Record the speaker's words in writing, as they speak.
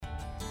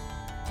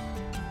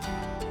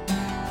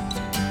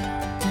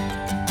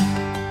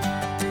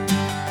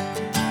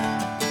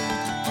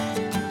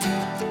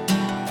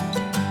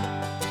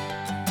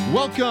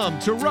Welcome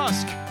to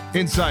Rusk,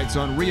 Insights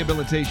on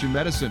Rehabilitation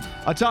Medicine,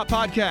 a top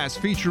podcast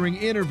featuring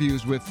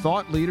interviews with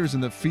thought leaders in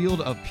the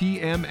field of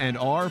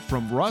PM&R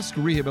from Rusk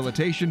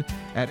Rehabilitation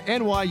at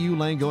NYU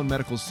Langone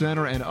Medical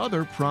Center and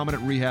other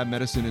prominent rehab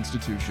medicine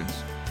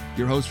institutions.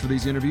 Your host for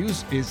these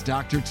interviews is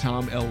Dr.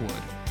 Tom Elwood.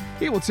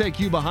 He will take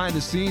you behind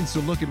the scenes to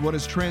look at what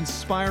is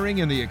transpiring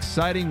in the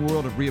exciting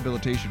world of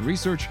rehabilitation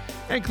research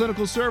and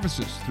clinical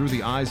services through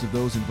the eyes of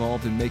those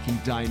involved in making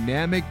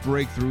dynamic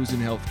breakthroughs in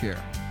healthcare.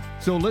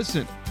 So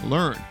listen,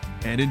 learn,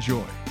 and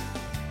enjoy.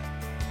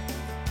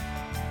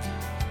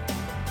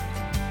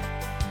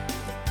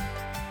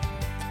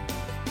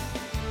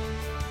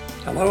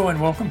 Hello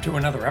and welcome to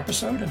another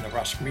episode in the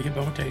Rusk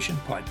Rehabilitation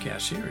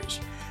Podcast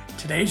Series.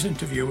 Today's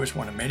interview is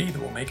one of many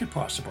that will make it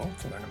possible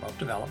to learn about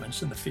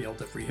developments in the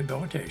field of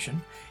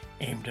rehabilitation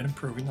aimed at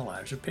improving the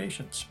lives of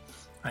patients.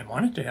 I'm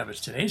honored to have as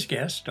today's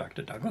guest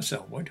Dr. Douglas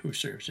Elwood, who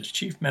serves as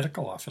Chief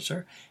Medical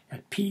Officer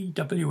at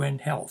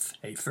PWN Health,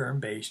 a firm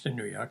based in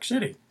New York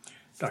City.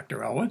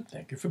 Dr. Elwood,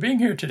 thank you for being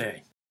here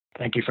today.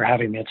 Thank you for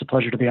having me. It's a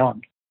pleasure to be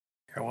on.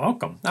 You're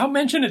welcome. I'll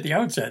mention at the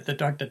outset that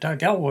Dr.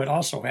 Doug Elwood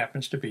also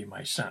happens to be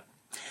my son.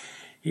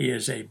 He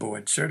is a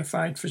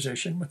board-certified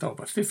physician with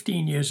over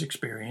 15 years'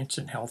 experience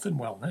in health and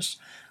wellness,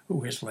 who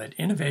has led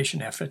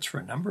innovation efforts for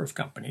a number of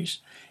companies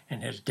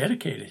and has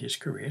dedicated his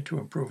career to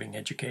improving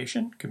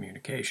education,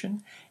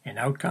 communication, and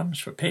outcomes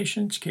for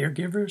patients,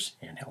 caregivers,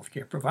 and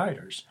healthcare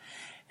providers.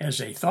 As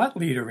a thought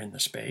leader in the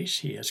space,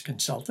 he has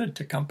consulted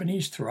to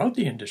companies throughout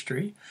the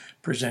industry,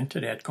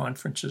 presented at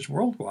conferences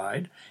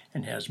worldwide,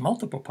 and has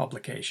multiple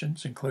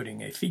publications,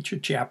 including a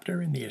featured chapter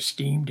in the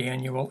esteemed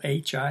annual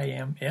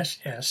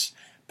HIMSS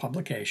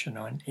publication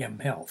on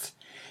mHealth.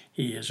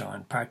 He is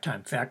on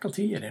part-time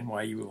faculty at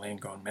NYU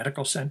Langone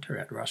Medical Center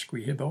at Rusk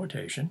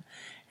Rehabilitation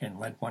and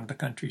led one of the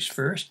country's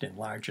first and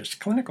largest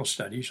clinical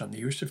studies on the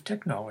use of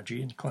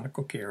technology in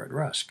clinical care at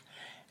Rusk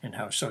and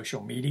how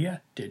social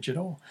media,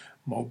 digital,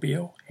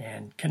 mobile,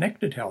 and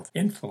connected health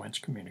influence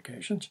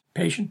communications,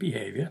 patient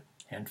behavior,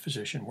 and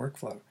physician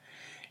workflow.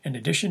 In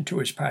addition to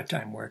his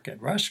part-time work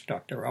at Rusk,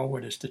 Dr.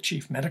 Elwood is the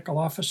Chief Medical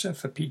Officer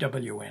for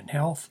PWN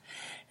Health,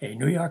 a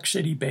New York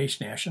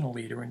City-based national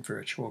leader in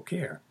virtual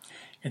care.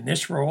 In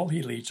this role,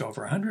 he leads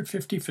over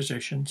 150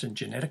 physicians and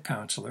genetic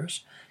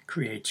counselors,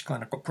 creates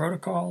clinical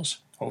protocols,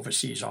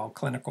 oversees all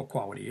clinical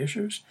quality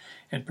issues,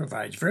 and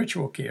provides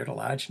virtual care to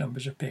large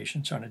numbers of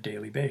patients on a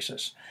daily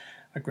basis.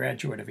 A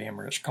graduate of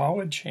Amherst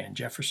College and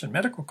Jefferson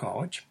Medical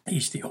College,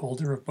 he's the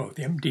holder of both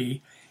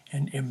MD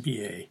and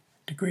MBA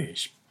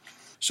degrees.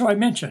 So I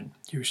mentioned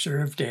you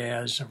served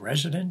as a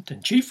resident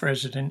and chief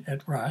resident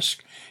at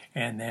Rusk,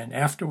 and then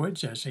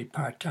afterwards as a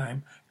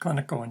part-time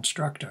clinical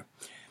instructor.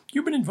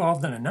 You've been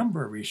involved in a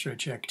number of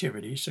research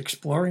activities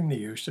exploring the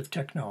use of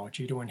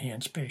technology to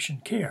enhance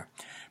patient care.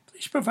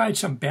 Please provide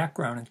some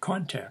background and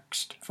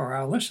context for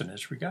our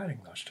listeners regarding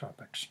those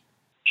topics.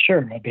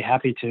 Sure, I'd be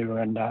happy to,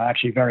 and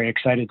actually very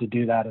excited to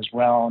do that as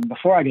well. And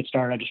before I get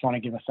started, I just want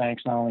to give a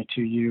thanks not only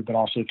to you, but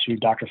also to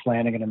Dr.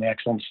 Flanagan and the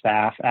excellent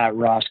staff at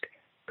Rusk,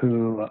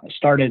 who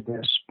started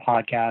this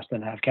podcast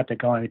and have kept it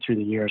going through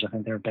the years. I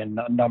think there have been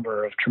a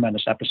number of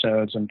tremendous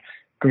episodes and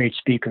great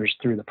speakers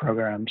through the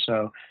program.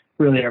 So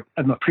really,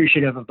 I'm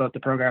appreciative of both the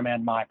program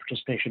and my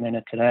participation in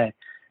it today.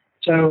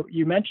 So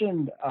you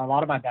mentioned a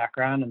lot of my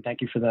background, and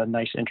thank you for the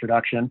nice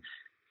introduction,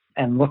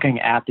 and looking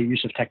at the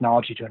use of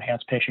technology to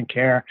enhance patient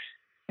care.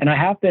 And I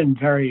have been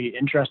very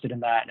interested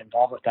in that and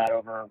involved with that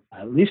over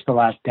at least the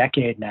last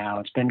decade now.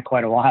 It's been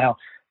quite a while.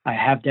 I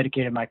have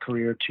dedicated my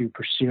career to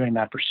pursuing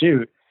that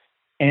pursuit.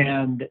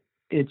 And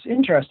it's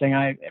interesting.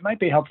 It might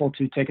be helpful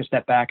to take a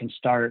step back and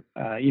start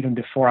even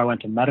before I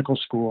went to medical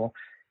school.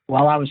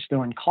 While I was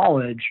still in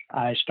college,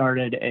 I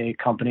started a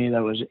company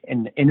that was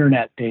an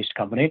internet-based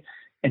company,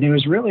 and it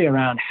was really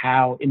around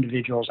how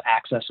individuals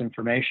access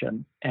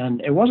information.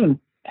 And it wasn't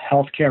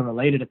healthcare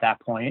related at that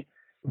point,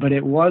 but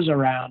it was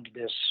around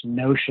this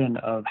notion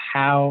of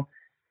how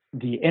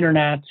the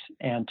internet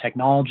and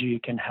technology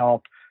can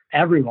help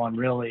everyone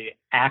really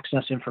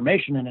access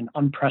information in an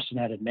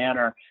unprecedented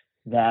manner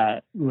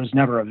that was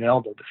never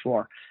available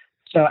before.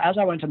 So as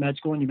I went to med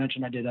school, and you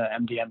mentioned I did a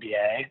MD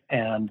MBA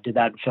and did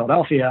that in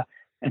Philadelphia,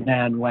 and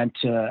then went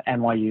to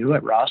NYU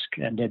at Rusk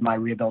and did my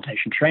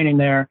rehabilitation training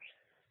there.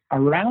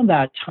 Around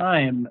that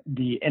time,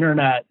 the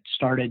internet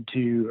started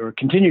to, or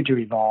continued to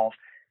evolve.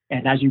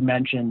 And as you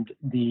mentioned,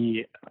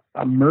 the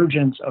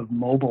emergence of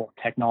mobile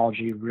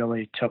technology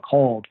really took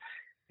hold.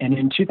 And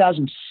in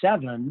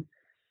 2007,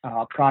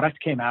 a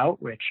product came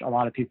out, which a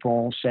lot of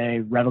people say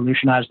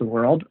revolutionized the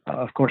world.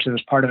 Of course, it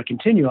was part of a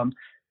continuum,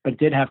 but it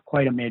did have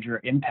quite a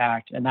major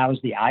impact, and that was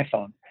the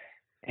iPhone.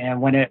 And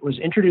when it was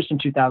introduced in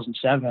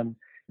 2007,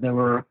 there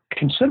were a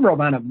considerable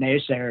amount of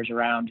naysayers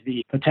around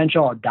the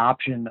potential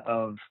adoption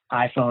of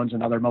iPhones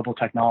and other mobile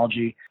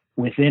technology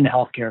within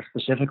healthcare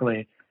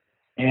specifically.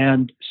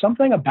 And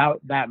something about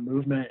that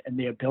movement and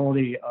the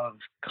ability of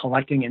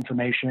collecting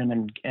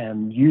information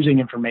and using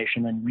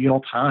information in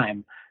real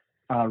time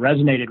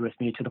resonated with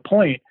me to the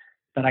point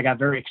that I got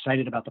very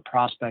excited about the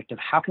prospect of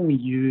how can we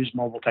use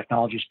mobile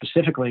technology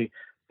specifically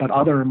but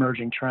other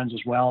emerging trends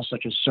as well,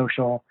 such as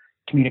social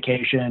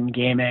communication,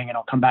 gaming, and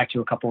I'll come back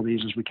to a couple of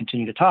these as we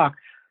continue to talk.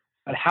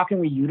 But how can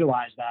we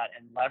utilize that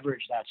and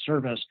leverage that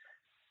service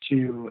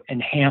to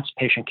enhance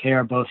patient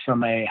care, both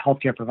from a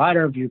healthcare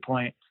provider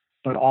viewpoint,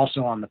 but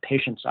also on the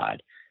patient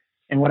side?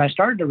 And what I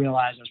started to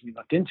realize as we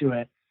looked into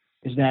it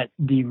is that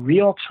the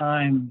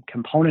real-time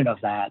component of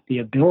that, the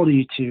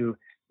ability to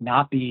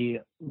not be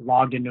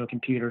logged into a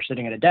computer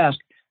sitting at a desk,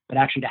 but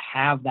actually to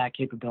have that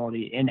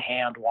capability in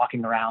hand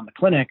walking around the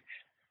clinic,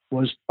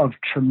 was of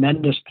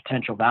tremendous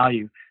potential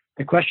value.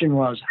 The question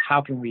was,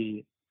 how can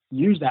we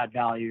use that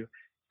value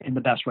in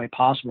the best way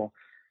possible?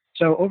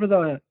 So over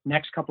the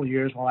next couple of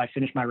years while I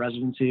finished my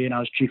residency and I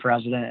was chief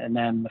resident, and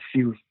then the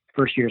few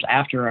first years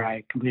after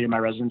I completed my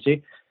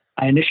residency,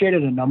 I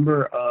initiated a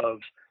number of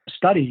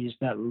studies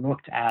that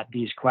looked at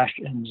these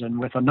questions. And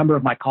with a number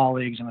of my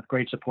colleagues and with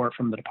great support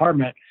from the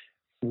department,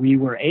 we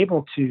were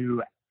able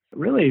to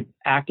really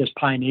act as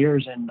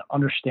pioneers in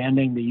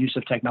understanding the use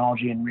of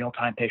technology in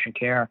real-time patient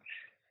care.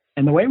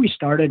 And the way we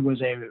started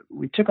was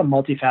we took a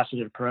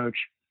multifaceted approach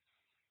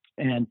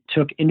and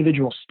took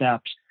individual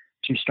steps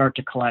to start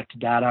to collect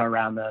data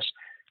around this.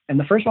 And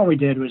the first one we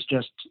did was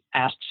just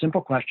ask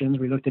simple questions.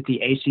 We looked at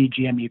the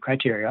ACGME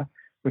criteria,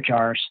 which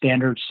are a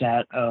standard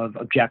set of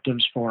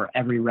objectives for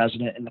every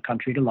resident in the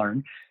country to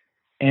learn.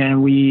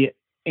 And we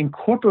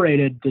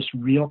incorporated this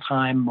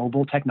real-time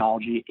mobile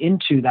technology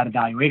into that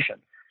evaluation.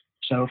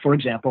 So, for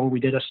example, we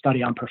did a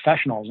study on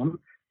professionalism,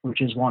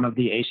 which is one of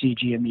the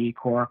ACGME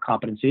core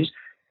competencies.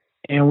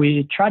 And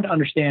we tried to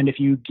understand, if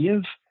you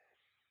give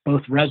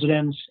both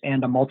residents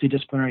and a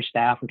multidisciplinary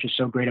staff, which is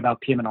so great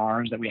about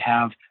PM&Rs, that we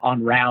have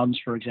on rounds,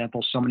 for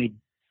example, so many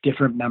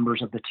different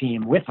members of the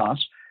team with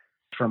us,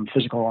 from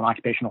physical and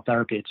occupational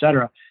therapy, et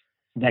cetera,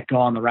 that go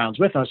on the rounds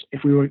with us.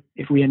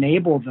 If we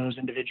enable those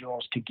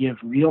individuals to give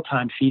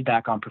real-time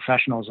feedback on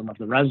professionalism of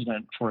the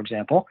resident, for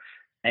example,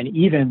 and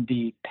even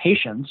the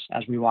patients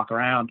as we walk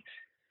around,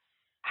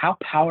 how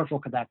powerful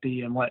could that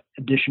be, and what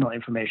additional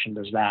information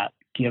does that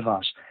give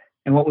us?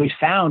 And what we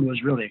found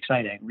was really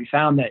exciting. We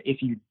found that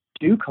if you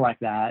do collect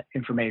that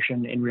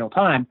information in real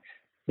time,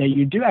 that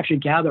you do actually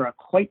gather a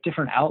quite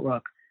different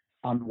outlook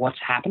on what's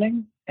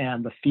happening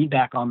and the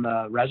feedback on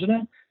the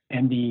resident,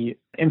 and the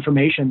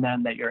information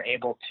then that you're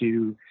able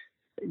to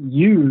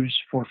use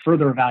for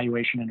further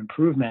evaluation and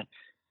improvement,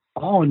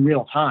 all in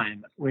real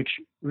time, which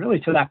really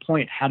to that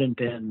point hadn't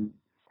been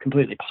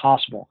completely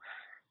possible.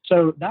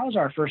 So that was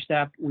our first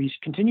step. We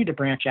continued to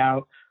branch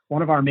out.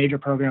 One of our major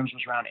programs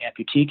was around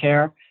amputee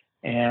care,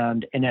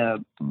 and in a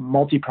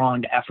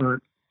multi-pronged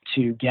effort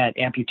to get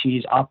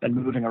amputees up and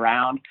moving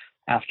around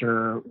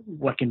after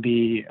what can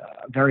be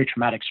a very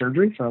traumatic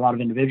surgery for a lot of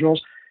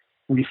individuals,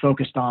 we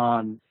focused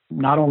on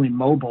not only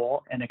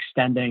mobile and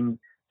extending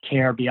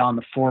care beyond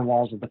the four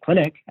walls of the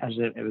clinic, as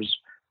it was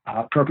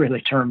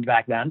appropriately termed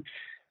back then,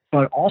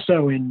 but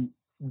also in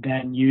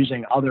then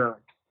using other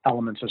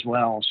elements as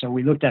well. So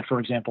we looked at, for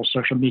example,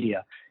 social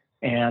media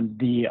and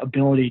the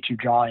ability to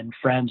draw in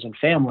friends and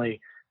family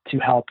to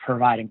help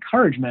provide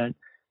encouragement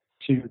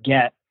to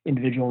get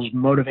individuals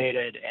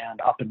motivated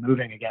and up and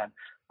moving again.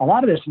 A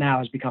lot of this now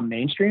has become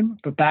mainstream,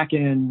 but back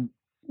in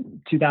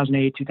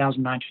 2008,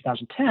 2009,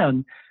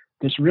 2010,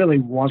 this really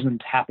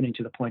wasn't happening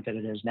to the point that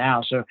it is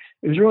now. So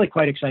it was really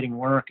quite exciting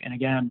work. And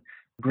again,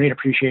 great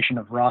appreciation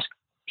of Rusk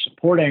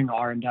supporting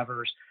our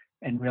endeavors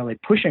and really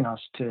pushing us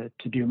to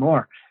do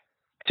more.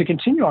 To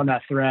continue on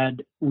that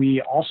thread, we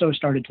also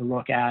started to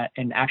look at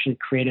and actually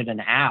created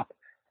an app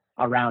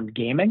around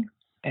gaming.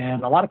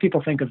 And a lot of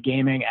people think of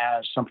gaming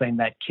as something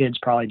that kids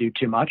probably do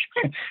too much.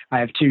 I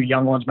have two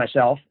young ones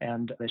myself,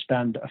 and they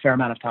spend a fair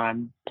amount of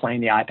time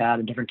playing the iPad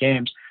and different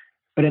games.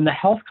 But in the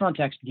health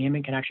context,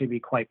 gaming can actually be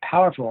quite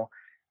powerful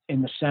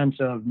in the sense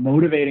of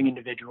motivating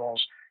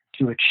individuals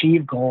to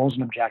achieve goals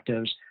and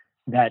objectives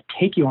that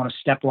take you on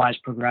a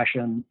stepwise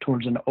progression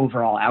towards an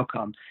overall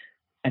outcome.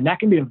 And that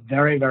can be a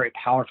very, very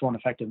powerful and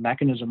effective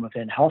mechanism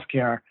within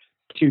healthcare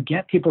to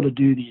get people to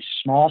do these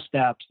small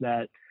steps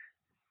that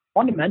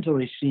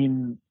fundamentally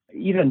seem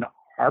even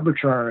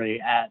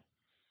arbitrary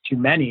to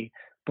many,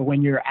 but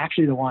when you're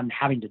actually the one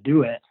having to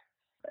do it,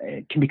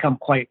 it can become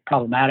quite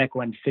problematic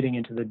when fitting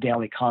into the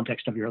daily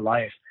context of your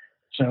life.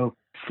 So,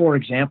 for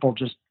example,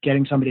 just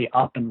getting somebody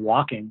up and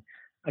walking,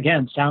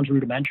 again, sounds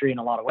rudimentary in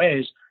a lot of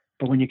ways,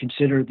 but when you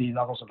consider the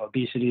levels of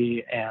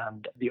obesity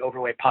and the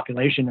overweight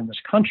population in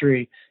this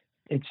country,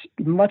 it's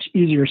much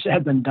easier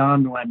said than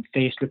done when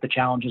faced with the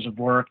challenges of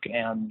work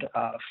and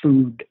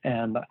food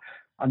and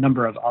a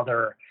number of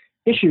other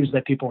issues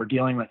that people are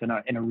dealing with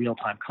in a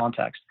real-time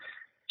context.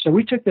 So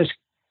we took this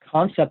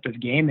concept of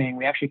gaming,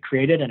 we actually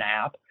created an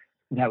app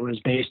that was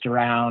based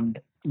around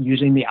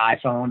using the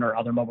iPhone or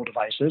other mobile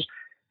devices.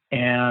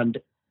 And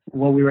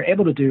what we were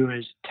able to do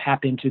is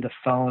tap into the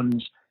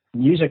phone's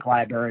music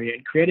library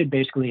and created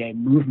basically a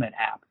movement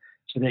app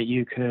so that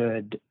you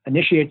could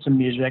initiate some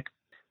music,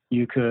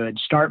 you could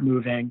start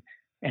moving,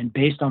 and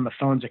based on the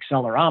phone's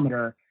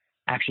accelerometer,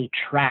 actually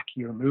track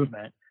your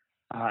movement.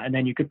 And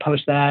then you could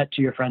post that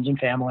to your friends and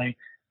family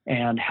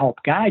and help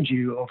guide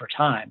you over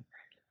time.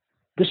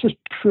 this was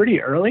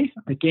pretty early.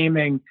 The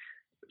gaming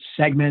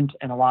segment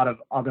and a lot of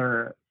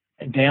other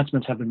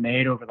advancements have been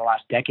made over the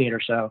last decade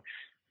or so.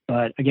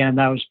 But again,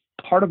 that was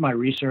part of my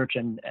research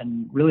and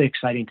really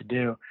exciting to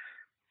do.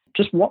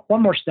 Just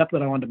one more step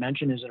that I wanted to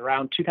mention is that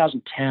around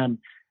 2010,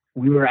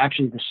 we were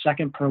actually the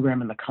second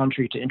program in the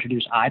country to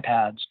introduce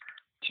iPads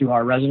to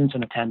our residents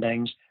and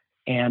attendings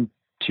and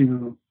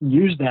to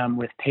use them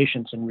with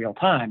patients in real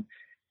time.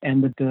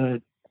 And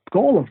the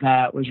goal of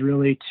that was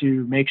really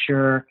to make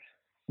sure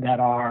that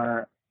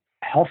our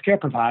healthcare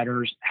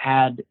providers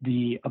had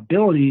the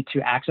ability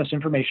to access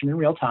information in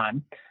real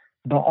time,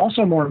 but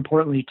also more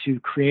importantly, to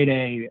create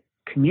a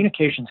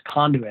communications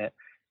conduit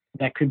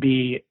that could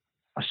be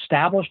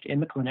established in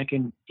the clinic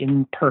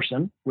in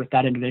person with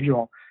that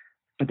individual,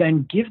 but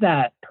then give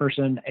that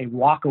person a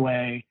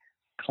walk-away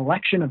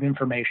collection of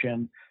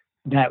information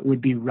that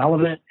would be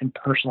relevant and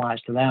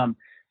personalized to them.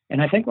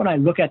 And I think when I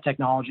look at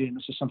technology, and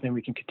this is something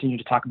we can continue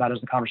to talk about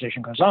as the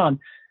conversation goes on,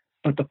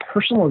 but the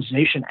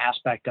personalization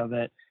aspect of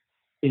it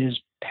is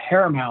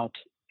paramount,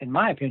 in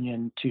my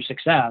opinion, to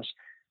success.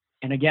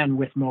 And again,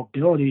 with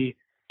mobility,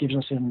 gives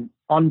us an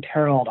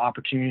unparalleled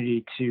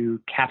opportunity to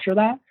capture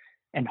that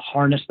and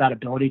harness that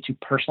ability to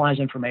personalize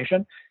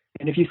information.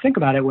 And if you think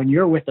about it, when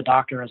you're with the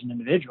doctor as an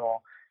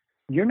individual,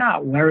 you're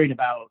not worried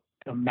about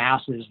the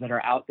masses that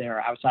are out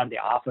there outside of the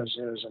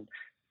offices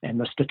and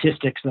the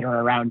statistics that are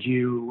around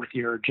you with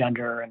your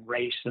gender and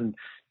race and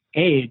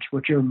age.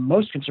 What you're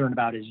most concerned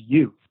about is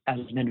you as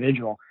an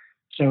individual.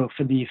 So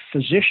for the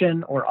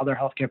physician or other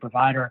healthcare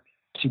provider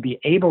to be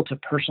able to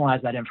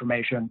personalize that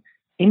information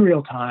in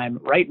real time,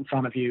 right in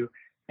front of you,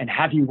 and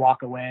have you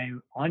walk away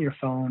on your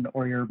phone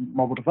or your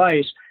mobile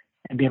device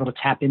and be able to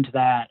tap into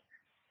that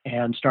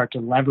and start to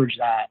leverage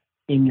that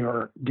in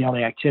your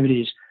daily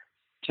activities,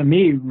 to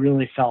me,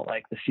 really felt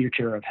like the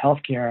future of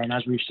healthcare. And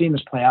as we've seen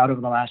this play out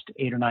over the last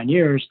 8 or 9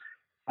 years,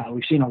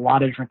 we've seen a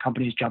lot of different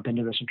companies jump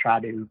into this and try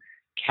to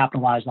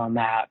capitalize on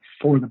that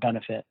for the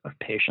benefit of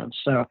patients.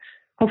 So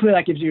hopefully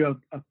that gives you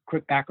a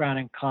quick background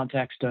and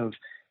context of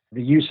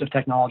the use of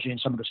technology and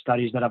some of the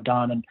studies that I've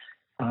done.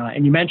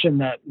 And you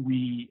mentioned that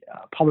we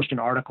published an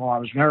article. I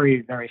was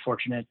very, very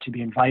fortunate to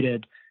be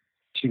invited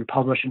to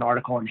publish an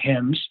article in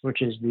HIMSS,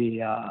 which is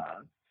the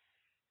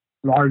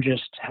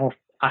largest health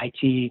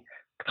IT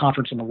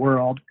conference in the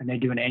world, and they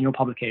do an annual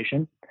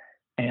publication.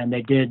 And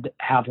they did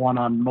have one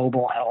on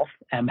mobile health,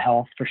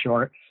 mHealth for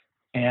short.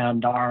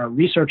 And our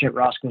research at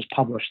Rusk was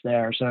published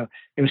there. So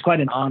it was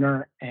quite an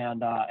honor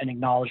and an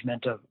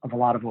acknowledgement of a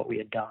lot of what we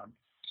had done.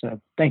 So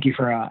thank you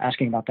for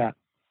asking about that.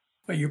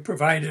 Well, you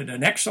provided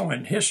an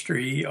excellent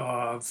history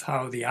of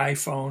how the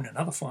iPhone and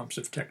other forms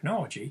of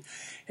technology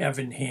have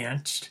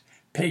enhanced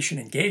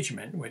patient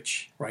engagement,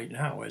 which right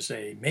now is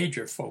a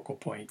major focal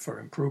point for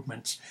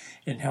improvements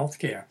in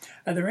healthcare.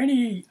 Are there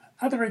any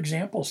other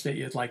examples that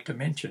you'd like to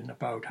mention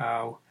about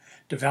how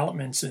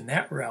developments in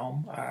that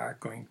realm are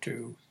going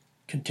to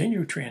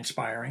continue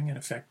transpiring and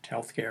affect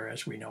healthcare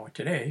as we know it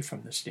today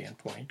from the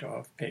standpoint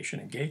of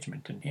patient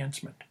engagement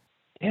enhancement?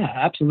 Yeah,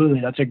 absolutely.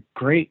 That's a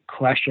great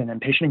question.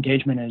 And patient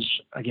engagement is,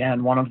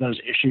 again, one of those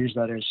issues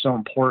that is so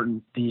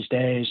important these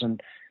days.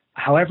 And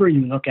however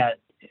you look at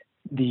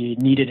the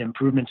needed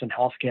improvements in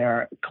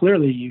healthcare,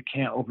 clearly you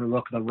can't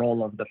overlook the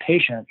role of the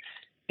patient.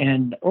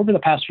 And over the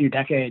past few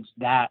decades,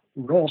 that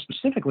role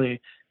specifically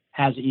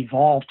has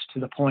evolved to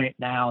the point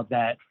now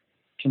that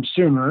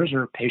consumers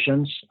or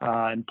patients,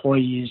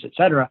 employees, et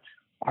cetera,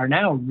 are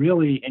now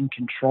really in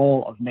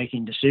control of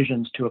making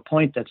decisions to a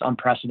point that's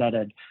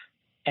unprecedented.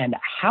 And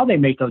how they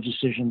make those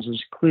decisions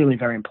is clearly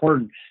very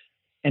important.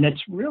 And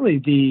it's really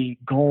the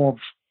goal of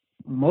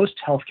most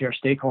healthcare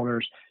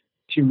stakeholders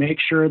to make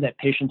sure that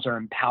patients are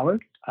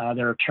empowered.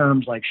 There are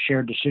terms like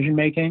shared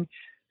decision-making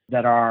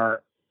that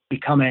are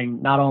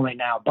becoming not only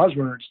now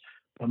buzzwords,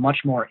 but much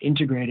more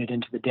integrated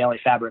into the daily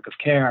fabric of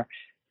care.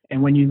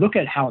 And when you look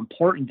at how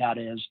important that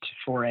is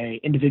for an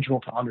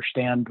individual to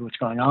understand what's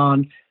going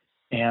on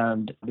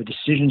and the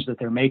decisions that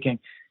they're making,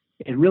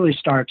 it really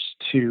starts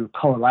to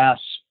coalesce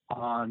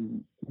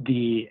on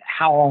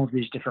how all of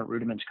these different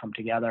rudiments come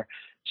together.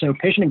 So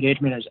patient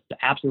engagement is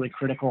absolutely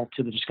critical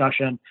to the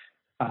discussion.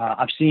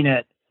 I've seen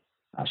it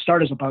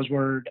start as a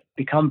buzzword,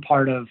 become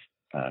part of,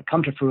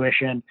 come to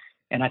fruition.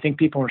 And I think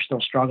people are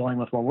still struggling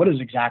with, well, what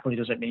exactly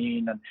does it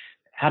mean? And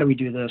how do we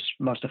do this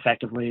most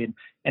effectively?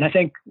 And I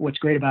think what's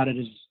great about it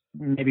is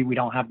maybe we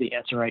don't have the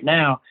answer right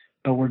now,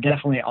 but we're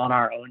definitely on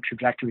our own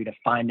trajectory to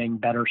finding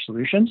better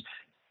solutions.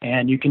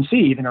 And you can see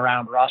even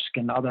around Rusk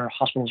and other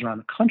hospitals around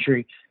the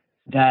country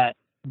that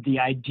the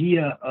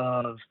idea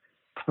of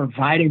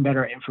providing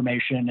better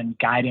information and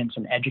guidance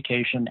and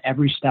education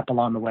every step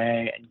along the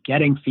way and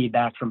getting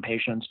feedback from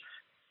patients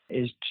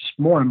is just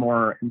more and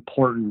more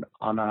important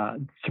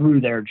through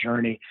their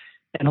journey.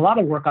 And a lot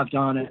of work I've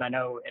done, and I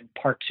know in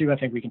part 2, I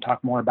think we can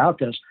talk more about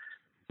this,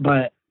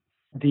 but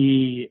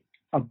the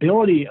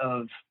ability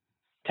of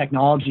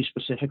technology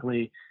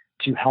specifically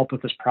to help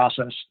with this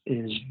process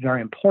is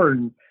very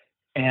important.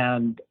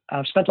 And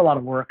I've spent a lot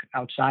of work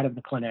outside of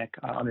the clinic,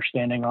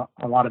 understanding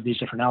a lot of these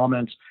different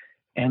elements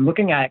and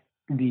looking at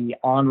the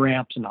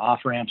on-ramps and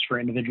off-ramps for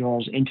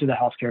individuals into the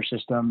healthcare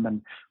system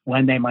and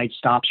when they might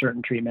stop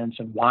certain treatments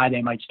and why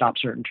they might stop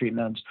certain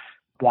treatments,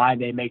 why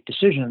they make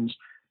decisions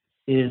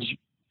is,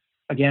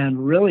 again,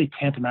 really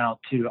tantamount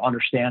to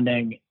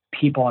understanding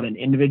people at an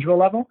individual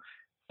level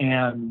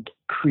and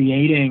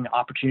creating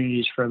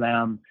opportunities for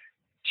them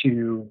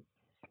to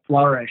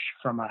flourish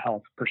from a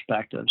health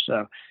perspective.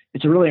 So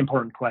it's a really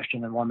important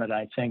question and one that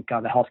I think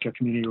the healthcare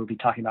community will be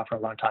talking about for a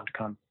long time to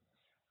come.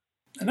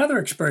 Another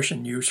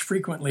expression used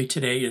frequently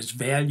today is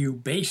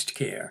value-based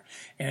care,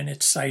 and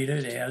it's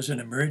cited as an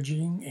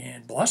emerging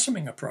and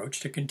blossoming approach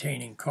to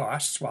containing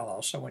costs while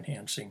also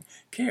enhancing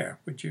care.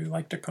 Would you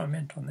like to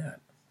comment on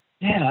that?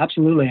 Yeah,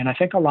 absolutely. And I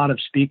think a lot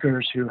of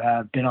speakers who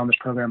have been on this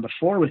program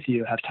before with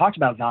you have talked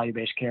about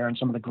value-based care and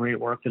some of the great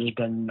work that has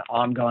been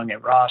ongoing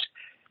at Rusk.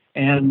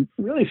 And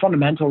really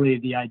fundamentally,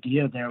 the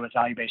idea there with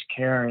value-based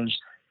care is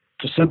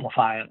to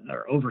simplify it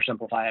or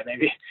oversimplify it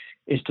maybe,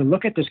 is to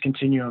look at this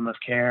continuum of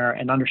care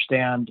and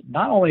understand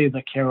not only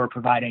the care we're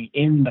providing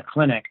in the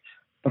clinic,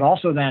 but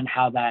also then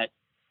how that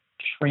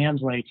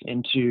translates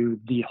into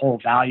the whole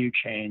value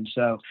chain.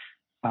 So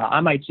I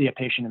might see a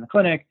patient in the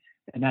clinic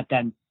and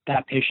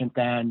that patient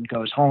then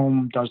goes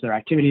home, does their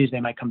activities.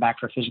 They might come back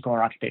for physical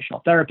or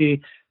occupational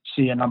therapy,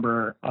 see a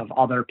number of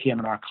other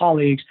PM&R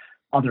colleagues,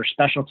 other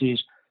specialties.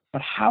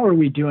 But how are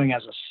we doing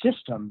as a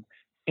system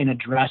in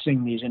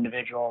addressing these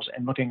individuals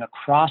and looking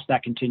across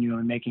that continuum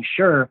and making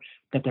sure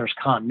that there's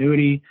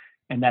continuity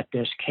and that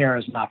this care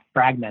is not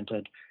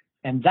fragmented?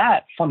 And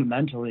that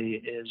fundamentally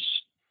is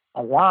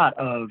a lot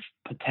of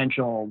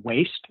potential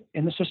waste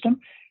in the system.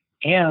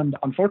 And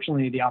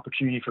unfortunately, the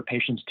opportunity for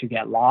patients to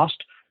get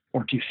lost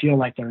or to feel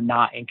like they're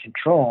not in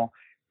control.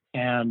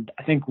 And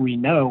I think we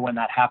know when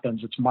that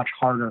happens, it's much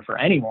harder for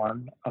any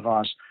one of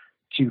us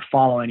to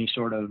follow any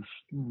sort of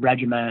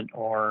regimen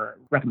or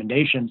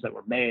recommendations that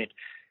were made.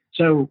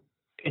 So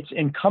it's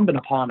incumbent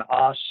upon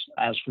us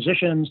as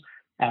physicians,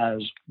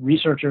 as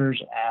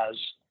researchers, as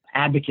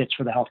advocates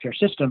for the healthcare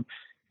system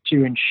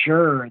to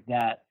ensure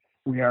that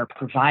we are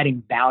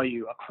providing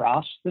value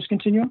across this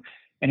continuum.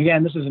 And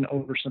again, this is an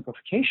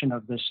oversimplification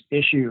of this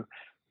issue,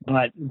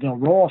 but the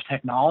role of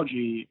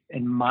technology,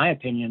 in my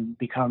opinion,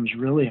 becomes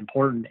really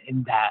important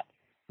in that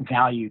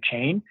value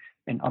chain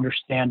and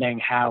understanding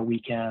how we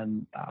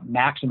can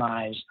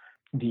maximize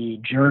the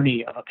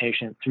journey of a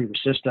patient through the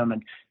system.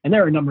 And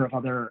there are a number of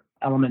other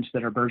elements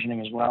that are burgeoning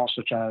as well,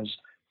 such as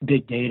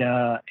big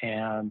data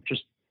and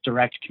just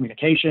direct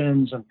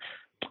communications. And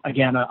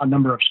again, a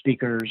number of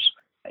speakers,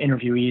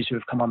 interviewees who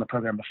have come on the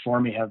program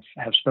before me have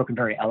spoken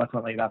very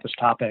eloquently about this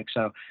topic.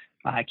 So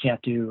I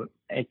can't do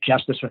it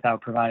justice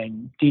without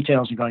providing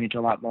details and going into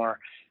a lot more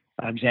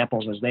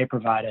examples as they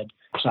provided.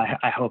 So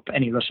I hope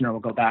any listener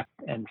will go back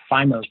and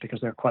find those because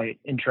they're quite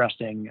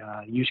interesting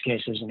use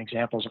cases and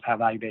examples of how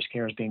value-based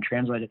care is being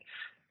translated.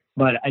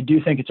 But I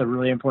do think it's a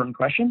really important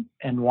question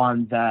and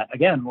one that,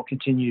 again, will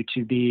continue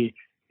to be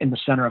in the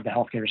center of the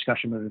healthcare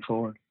discussion moving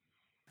forward.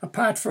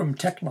 Apart from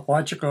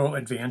technological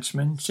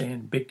advancements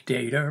and big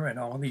data and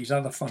all these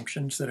other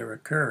functions that are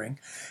occurring,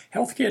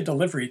 healthcare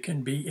delivery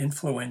can be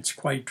influenced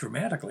quite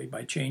dramatically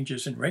by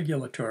changes in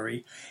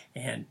regulatory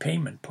and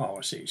payment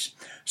policies.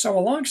 So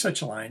along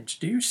such lines,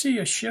 do you see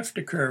a shift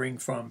occurring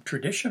from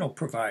traditional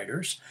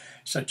providers,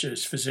 such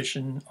as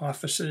physician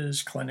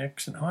offices,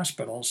 clinics, and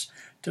hospitals,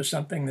 to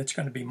something that's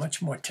going to be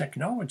much more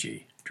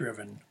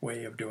technology-driven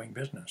way of doing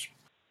business?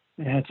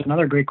 Yeah, it's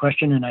another great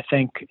question, and I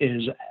think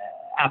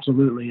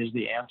absolutely is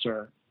the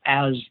answer.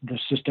 As the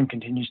system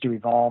continues to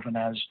evolve and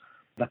as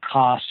the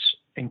costs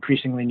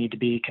increasingly need to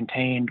be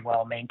contained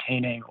while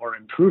maintaining or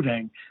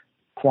improving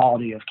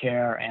quality of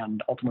care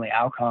and ultimately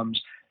outcomes,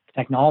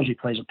 technology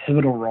plays a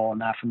pivotal role in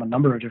that from a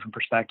number of different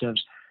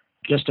perspectives.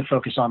 Just to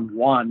focus on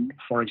one,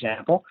 for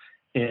example,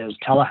 is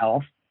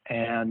telehealth.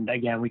 And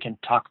again, we can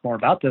talk more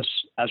about this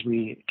as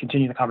we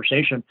continue the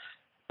conversation.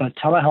 But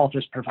telehealth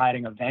is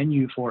providing a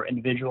venue for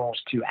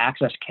individuals to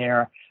access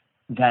care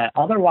that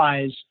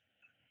otherwise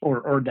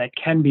or that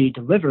can be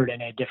delivered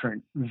in a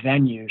different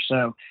venue.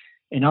 So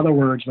in other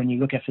words, when you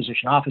look at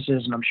physician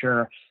offices, and I'm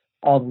sure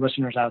all the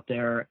listeners out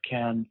there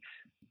can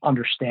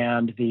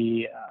understand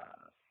the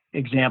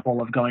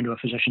example of going to a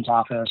physician's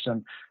office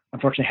and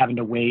unfortunately having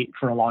to wait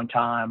for a long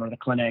time, or the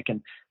clinic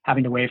and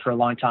having to wait for a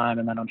long time,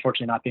 and then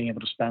unfortunately not being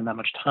able to spend that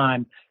much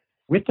time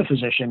with the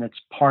physician.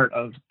 It's part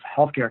of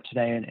healthcare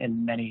today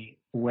in many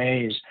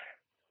ways.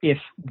 If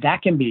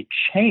that can be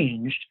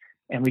changed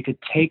and we could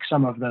take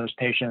some of those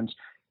patients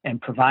and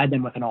provide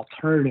them with an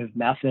alternative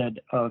method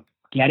of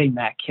getting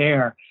that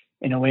care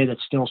in a way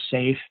that's still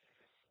safe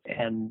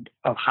and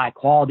of high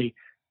quality,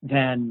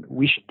 then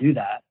we should do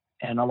that.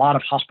 And a lot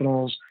of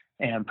hospitals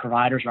and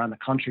providers around the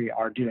country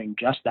are doing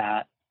just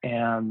that.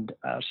 And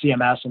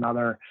CMS and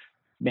other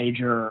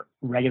major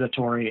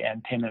regulatory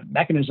and payment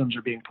mechanisms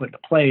are being put into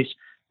place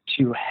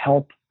to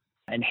help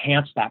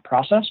enhance that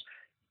process.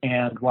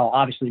 And while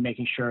obviously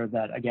making sure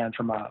that, again,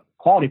 from a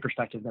quality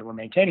perspective, that we're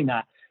maintaining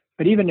that.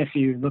 But even if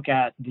you look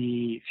at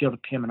the field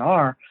of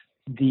PM&R,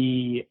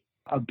 the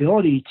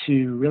ability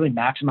to really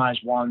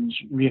maximize one's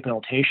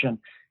rehabilitation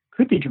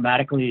could be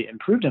dramatically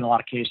improved in a lot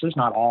of cases,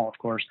 not all, of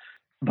course,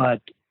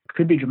 but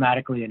could be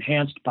dramatically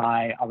enhanced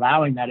by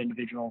allowing that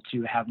individual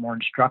to have more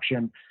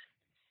instruction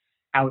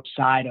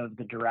outside of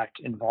the direct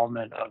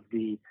involvement of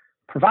the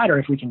provider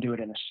if we can do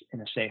it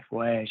in a safe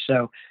way.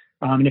 So,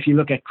 and if you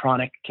look at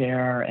chronic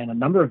care and a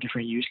number of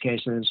different use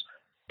cases,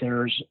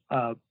 there's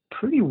a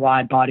pretty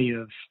wide body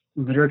of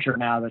literature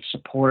now that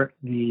support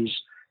these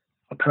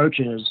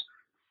approaches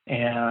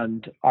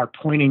and are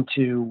pointing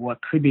to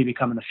what could be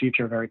becoming in the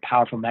future a very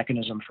powerful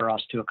mechanism for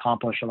us to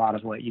accomplish a lot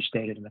of what you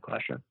stated in the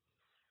question.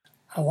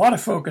 A lot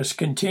of focus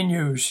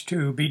continues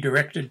to be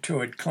directed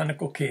toward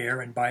clinical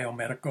care and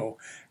biomedical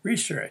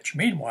research.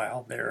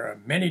 Meanwhile, there are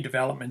many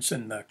developments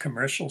in the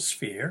commercial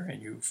sphere,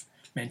 and you've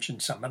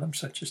mentioned some of them,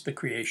 such as the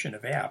creation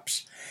of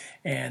apps,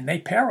 and they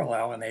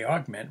parallel and they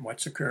augment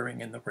what's occurring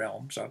in the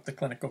realms of the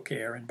clinical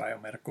care and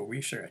biomedical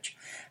research.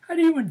 How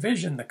do you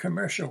envision the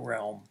commercial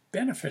realm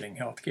benefiting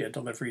healthcare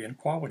delivery and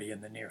quality in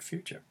the near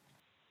future?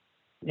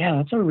 Yeah,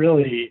 that's a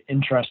really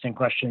interesting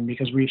question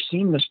because we've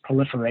seen this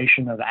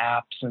proliferation of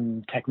apps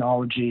and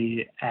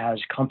technology as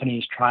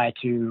companies try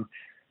to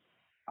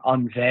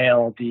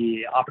unveil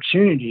the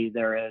opportunity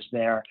there is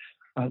there.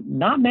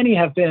 Not many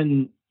have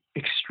been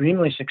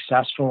extremely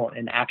successful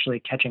in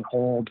actually catching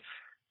hold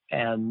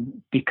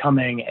and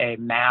becoming a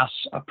mass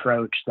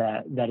approach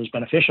that is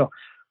beneficial.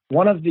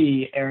 One of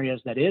the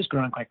areas that is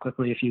growing quite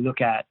quickly, if you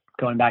look at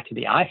going back to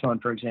the iPhone,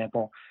 for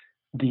example,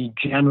 the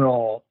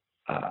general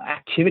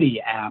activity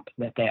app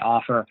that they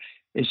offer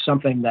is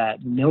something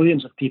that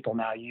millions of people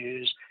now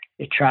use.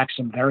 It tracks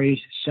some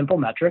very simple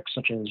metrics,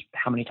 such as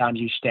how many times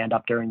you stand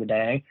up during the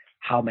day,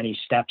 how many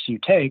steps you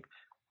take,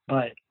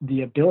 but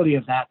the ability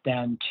of that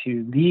then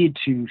to lead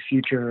to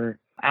future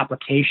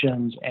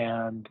applications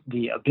and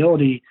the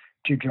ability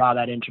to draw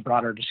that into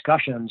broader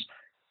discussions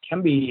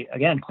can be,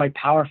 again, quite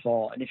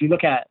powerful. And if you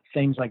look at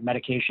things like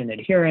medication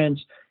adherence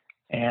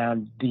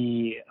and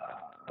the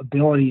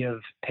ability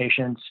of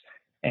patients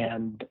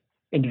and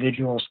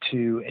individuals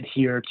to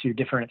adhere to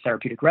different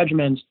therapeutic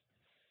regimens,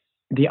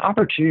 the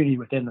opportunity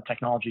within the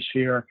technology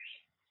sphere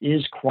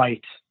is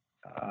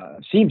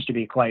seems to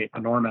be quite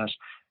enormous.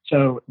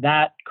 So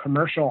that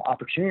commercial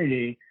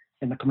opportunity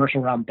in the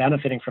commercial realm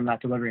benefiting from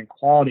that delivery and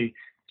quality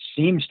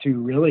seems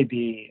to really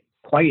be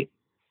quite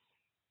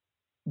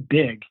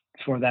big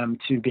for them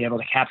to be able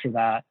to capture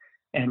that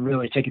and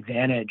really take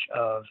advantage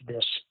of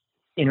this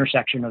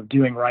intersection of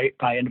doing right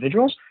by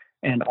individuals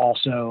and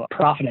also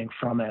profiting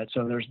from it.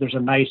 So there's a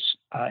nice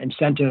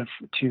incentive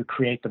to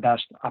create the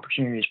best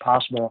opportunities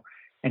possible.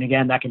 And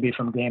again, that can be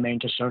from gaming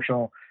to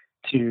social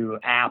to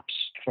apps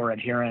for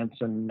adherence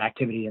and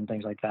activity and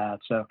things like that.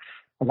 So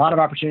a lot of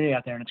opportunity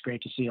out there, and it's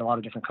great to see a lot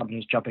of different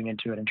companies jumping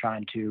into it and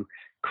trying to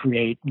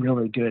create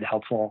really good,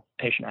 helpful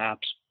patient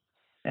apps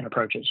and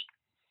approaches.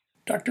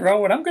 Dr.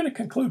 Elwood, I'm going to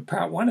conclude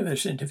part one of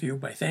this interview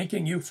by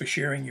thanking you for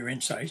sharing your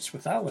insights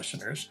with our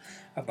listeners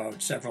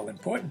about several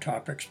important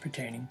topics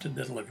pertaining to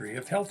the delivery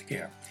of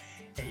healthcare.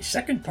 A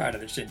second part of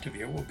this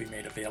interview will be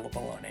made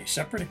available on a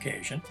separate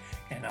occasion,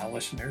 and our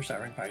listeners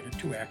are invited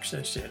to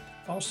access it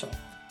also.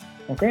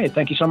 Well, great.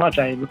 Thank you so much.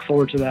 I look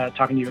forward to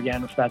talking to you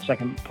again with that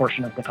second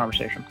portion of the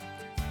conversation.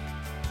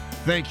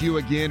 Thank you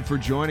again for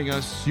joining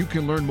us. You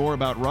can learn more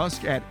about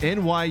Rusk at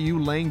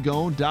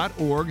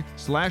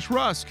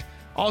nyulangone.org/Rusk.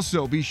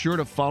 Also, be sure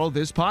to follow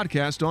this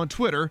podcast on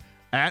Twitter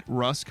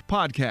 @Rusk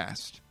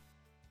Podcast.